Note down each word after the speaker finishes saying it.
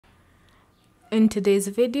In today's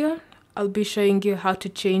video, I'll be showing you how to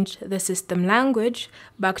change the system language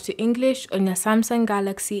back to English on your Samsung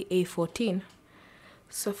Galaxy A14.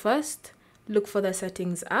 So first, look for the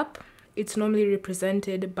settings app. It's normally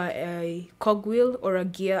represented by a cogwheel or a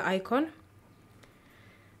gear icon.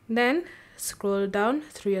 Then scroll down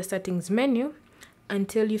through your settings menu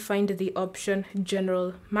until you find the option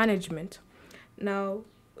General Management. Now,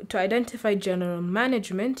 to identify General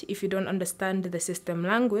Management, if you don't understand the system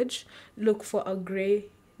language, look for a gray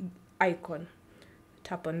icon.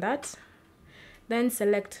 Tap on that. Then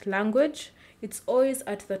select Language. It's always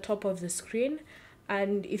at the top of the screen,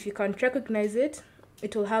 and if you can't recognize it,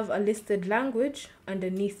 it will have a listed language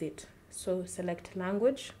underneath it. So select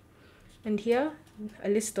Language. And here, a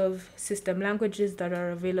list of system languages that are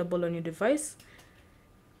available on your device,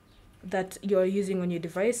 that you're using on your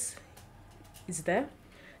device, is there.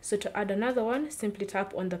 So to add another one, simply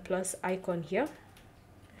tap on the plus icon here,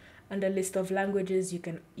 and a list of languages you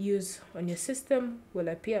can use on your system will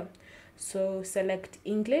appear. So select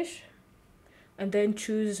English, and then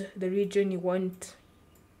choose the region you want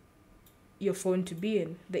your phone to be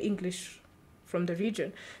in, the English from the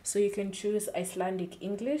region. So you can choose Icelandic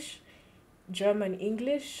English, German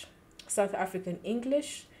English, South African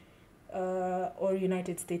English, or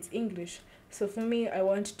United States English. So for me, I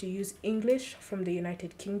want to use English from the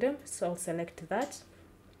United Kingdom, so I'll select that.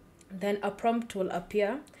 Then a prompt will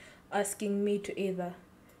appear asking me to either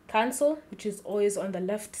cancel, which is always on the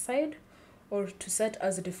left side, or to set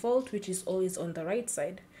as default, which is always on the right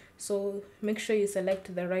side. So make sure you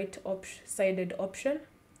select the right sided option,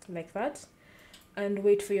 like that, and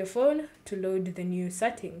wait for your phone to load the new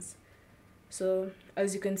settings. So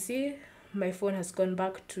as you can see, my phone has gone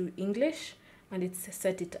back to English, and it's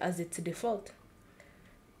set it as its default.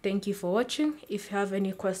 Thank you for watching. If you have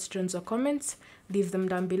any questions or comments, leave them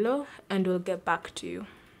down below and we'll get back to you.